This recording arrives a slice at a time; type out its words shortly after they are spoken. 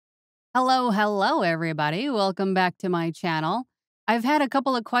Hello, hello, everybody. Welcome back to my channel. I've had a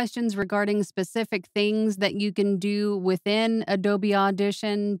couple of questions regarding specific things that you can do within Adobe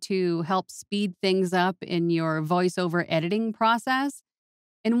Audition to help speed things up in your voiceover editing process.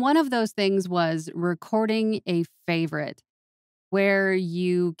 And one of those things was recording a favorite, where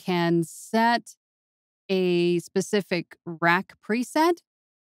you can set a specific rack preset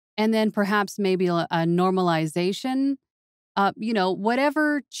and then perhaps maybe a normalization,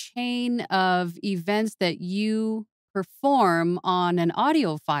 whatever chain of events that you perform on an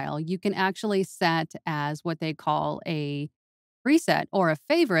audio file, you can actually set as what they call a preset or a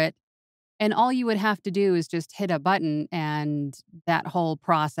favorite. And all you would have to do is just hit a button, and that whole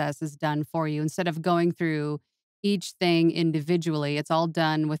process is done for you. Instead of going through each thing individually, it's all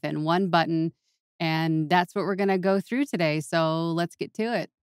done within one button. And that's what we're going to go through today. So let's get to it.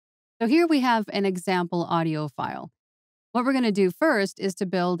 So here we have an example audio file. What we're going to do first is to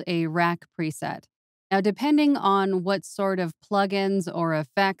build a rack preset. Now, depending on what sort of plugins or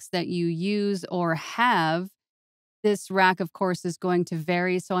effects that you use or have, this rack, of course, is going to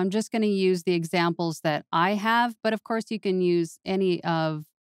vary. So I'm just going to use the examples that I have, but of course you can use any of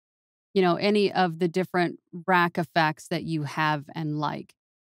the different rack effects that you have and like.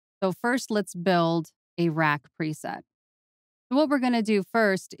 So first, let's build a rack preset. So what we're going to do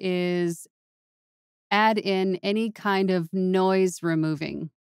first is add in any kind of noise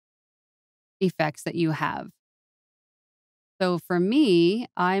removing effects that you have. So for me,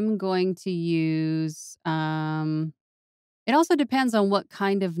 I'm going to use, it also depends on what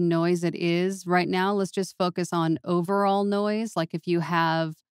kind of noise it is. Right now, let's just focus on overall noise. Like if you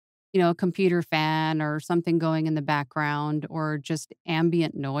have, a computer fan or something going in the background or just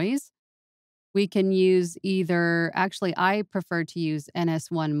ambient noise, we can use actually, I prefer to use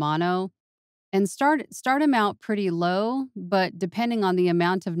NS1 mono and start them out pretty low, but depending on the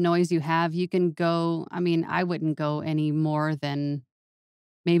amount of noise you have, you can go, I wouldn't go any more than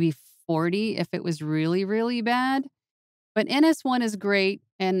maybe 40 if it was really, really bad. But NS1 is great,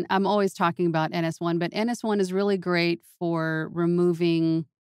 and I'm always talking about NS1, but NS1 is really great for removing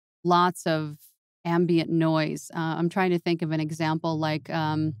lots of ambient noise. I'm trying to think of an example like,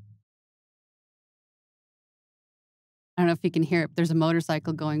 I don't know if you can hear it. There's a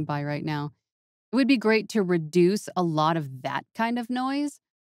motorcycle going by right now. It would be great to reduce a lot of that kind of noise.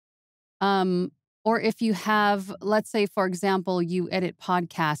 Or if you have, let's say, for example, you edit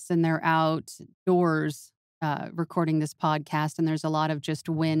podcasts and they're outdoors recording this podcast, and there's a lot of just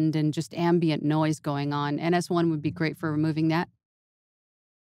wind and just ambient noise going on. NS1 would be great for removing that.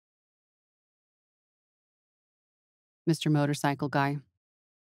 Mr. Motorcycle Guy.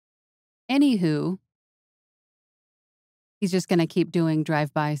 Anywho, he's just going to keep doing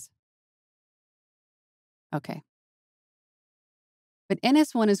drive-bys. Okay. But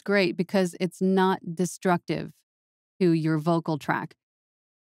NS1 is great because it's not destructive to your vocal track.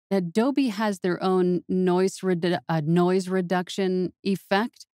 Adobe has their own noise reduction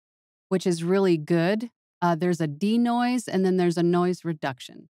effect, which is really good. There's a denoise and then there's a noise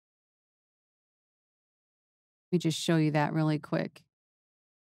reduction. Let me just show you that really quick.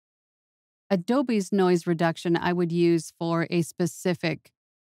 Adobe's noise reduction I would use for a specific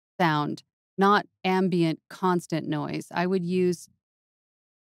sound, not ambient constant noise. I would use,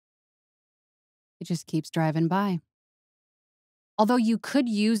 it just keeps driving by. Although you could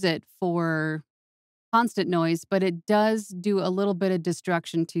use it for constant noise, but it does do a little bit of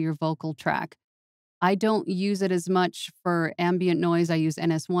destruction to your vocal track. I don't use it as much for ambient noise. I use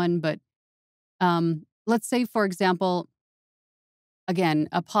NS1, but let's say, for example, again,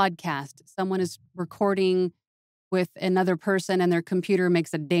 a podcast. Someone is recording with another person and their computer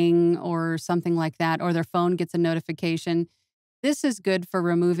makes a ding or something like that, or their phone gets a notification. This is good for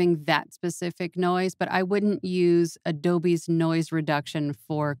removing that specific noise, but I wouldn't use Adobe's noise reduction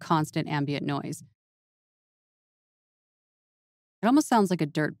for constant ambient noise. It almost sounds like a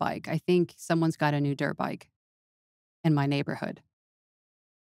dirt bike. I think someone's got a new dirt bike in my neighborhood.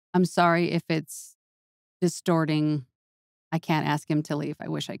 I'm sorry if it's distorting. I can't ask him to leave. I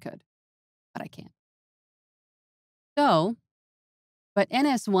wish I could, but I can't. So, but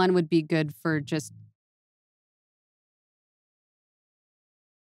NS1 would be good for just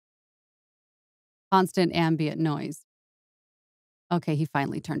constant ambient noise. Okay, he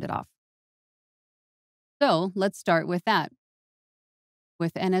finally turned it off. So let's start with that,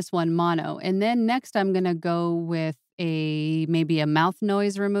 with NS1 mono. And then next I'm going to go with maybe a mouth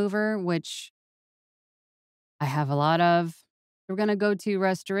noise remover, which I have a lot of. We're going to go to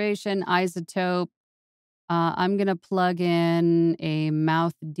restoration, isotope. I'm going to plug in a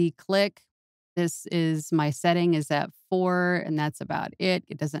mouth declick. This is my setting is at 4, and that's about it.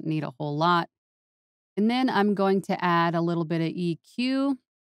 It doesn't need a whole lot. And then I'm going to add a little bit of EQ.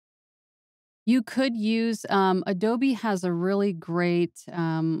 You could use, Adobe has a really great,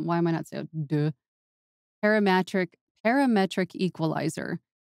 why am I not saying duh, parametric parametric equalizer.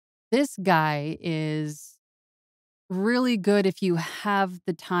 This guy is really good if you have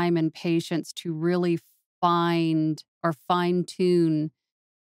the time and patience to really find or fine tune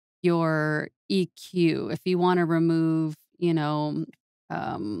your EQ. If you want to remove, you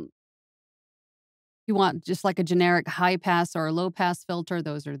want just like a generic high pass or a low pass filter,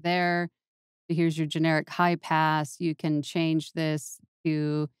 those are there. Here's your generic high pass. You can change this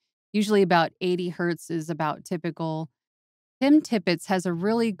to usually about 80 hertz is about typical. Tim Tippett has a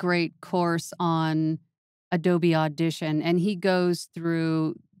really great course on Adobe Audition, and he goes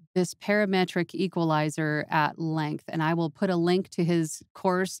through this parametric equalizer at length. And I will put a link to his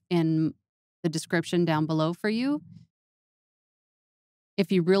course in the description down below for you.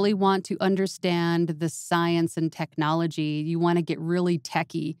 If you really want to understand the science and technology, you want to get really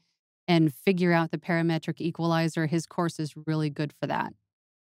techie and figure out the parametric equalizer, his course is really good for that.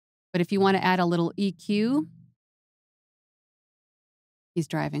 But if you want to add a little EQ, he's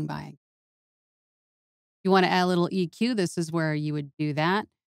driving by. You want to add a little EQ, this is where you would do that.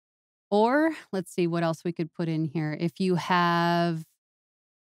 Or let's see what else we could put in here. If you have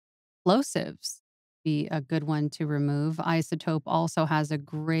plosives, be a good one to remove. Isotope also has a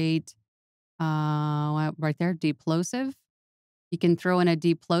great, right there, deplosive. You can throw in a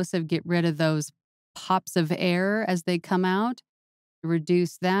deplosive, get rid of those pops of air as they come out,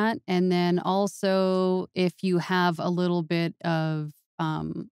 reduce that. And then also, if you have a little bit of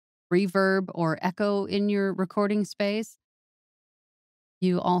reverb or echo in your recording space,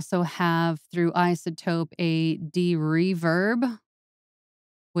 you also have through Isotope a de-reverb,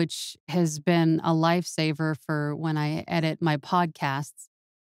 which has been a lifesaver for when I edit my podcasts.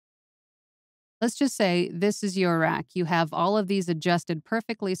 Let's just say this is your rack. You have all of these adjusted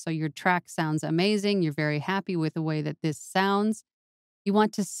perfectly, so your track sounds amazing. You're very happy with the way that this sounds. You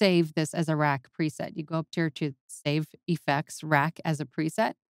want to save this as a rack preset. You go up here to Save Effects, Rack as a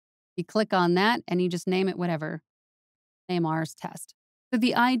preset. You click on that and you just name it whatever. Name ours Test. So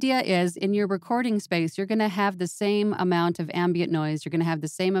the idea is in your recording space, you're going to have the same amount of ambient noise. You're going to have the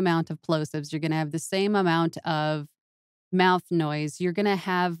same amount of plosives. You're going to have the same amount of mouth noise. You're going to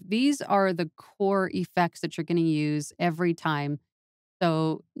have, these are the core effects that you're going to use every time.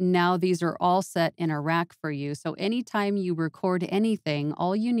 So now these are all set in a rack for you. So anytime you record anything,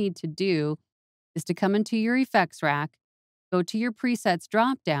 all you need to do is to come into your effects rack, go to your presets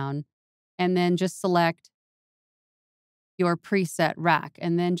drop down, and then just select your preset rack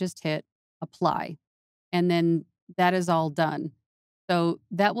and then just hit apply. And then that is all done. So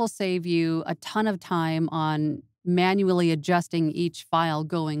that will save you a ton of time on manually adjusting each file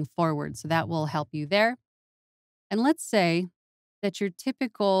going forward. So that will help you there. And let's say that your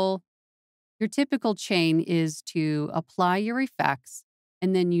typical chain is to apply your effects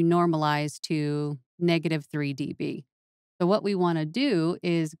and then you normalize to -3 dB. So what we want to do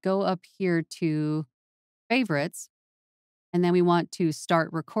is go up here to favorites, and then we want to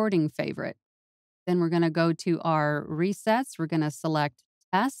start recording favorite. Then we're going to go to our resets. We're going to select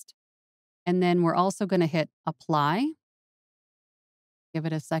test, and then we're also going to hit apply. Give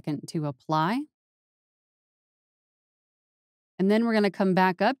it a second to apply. And then we're going to come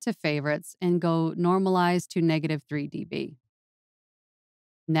back up to favorites and go normalize to -3 dB.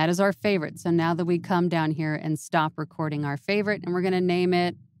 And that is our favorite. So now that we come down here and stop recording our favorite, and we're going to name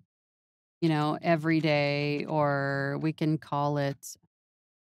it, every day, or we can call it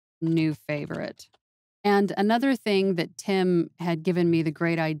new favorite. And another thing that Tim had given me the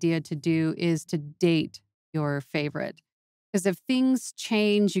great idea to do is to date your favorite. Because if things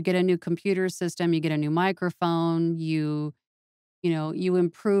change, you get a new computer system, you get a new microphone, you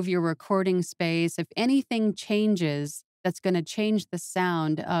improve your recording space. If anything changes, that's going to change the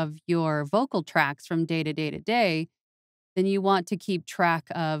sound of your vocal tracks from day to day to day, then you want to keep track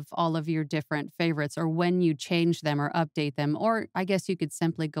of all of your different favorites or when you change them or update them. Or I guess you could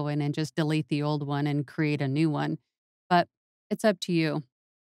simply go in and just delete the old one and create a new one. But it's up to you.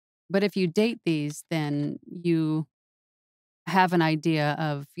 But if you date these, then you have an idea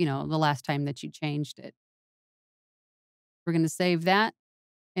of, the last time that you changed it. We're going to save that.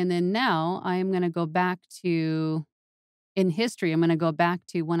 And then now I'm going to go back to, in history, I'm going to go back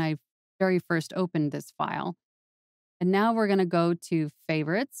to when I very first opened this file. And now we're going to go to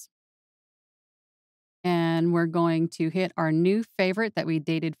favorites. And we're going to hit our new favorite that we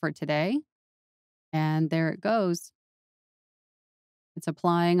dated for today. And there it goes. It's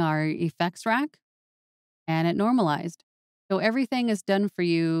applying our effects rack, and it normalized. So everything is done for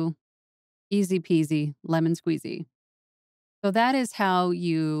you easy peasy, lemon squeezy. So that is how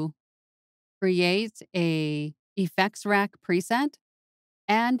you create a effects rack preset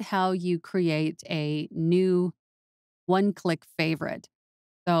and how you create a new one-click favorite.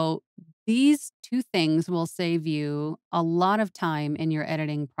 So these two things will save you a lot of time in your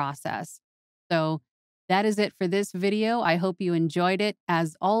editing process. So that is it for this video. I hope you enjoyed it.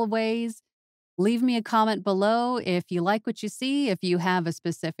 As always, leave me a comment below if you like what you see. If you have a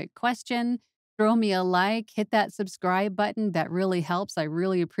specific question, throw me a like, hit that subscribe button. That really helps. I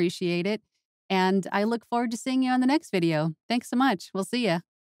really appreciate it. And I look forward to seeing you on the next video. Thanks so much. We'll see you.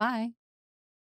 Bye.